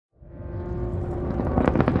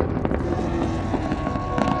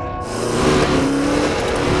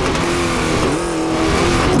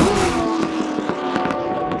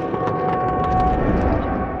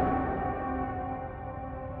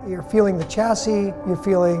feeling the chassis, you're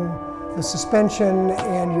feeling the suspension,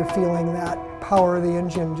 and you're feeling that power of the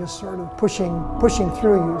engine just sort of pushing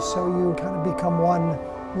through you, so you kind of become one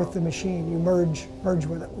with the machine. You merge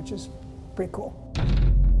with it, which is pretty cool.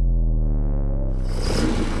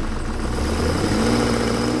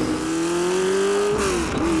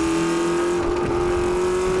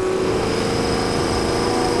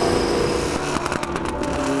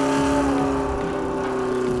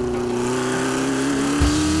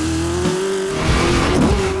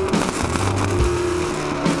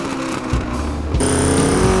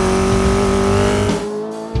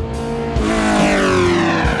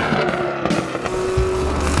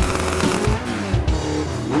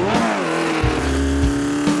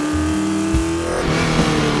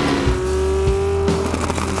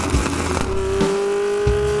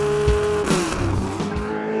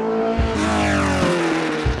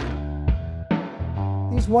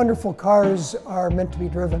 These wonderful cars are meant to be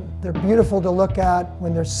driven. They're beautiful to look at.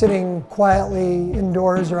 When they're sitting quietly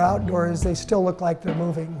indoors or outdoors, they still look like they're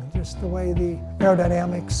moving, just the way the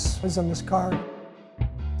aerodynamics is in this car.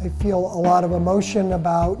 I feel a lot of emotion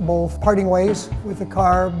about both parting ways with the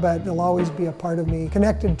car, but they'll always be a part of me,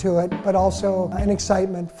 connected to it, but also an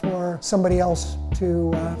excitement for somebody else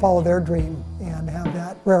to follow their dream and have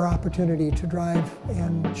that rare opportunity to drive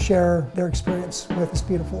and share their experience with this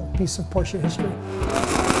beautiful piece of Porsche history.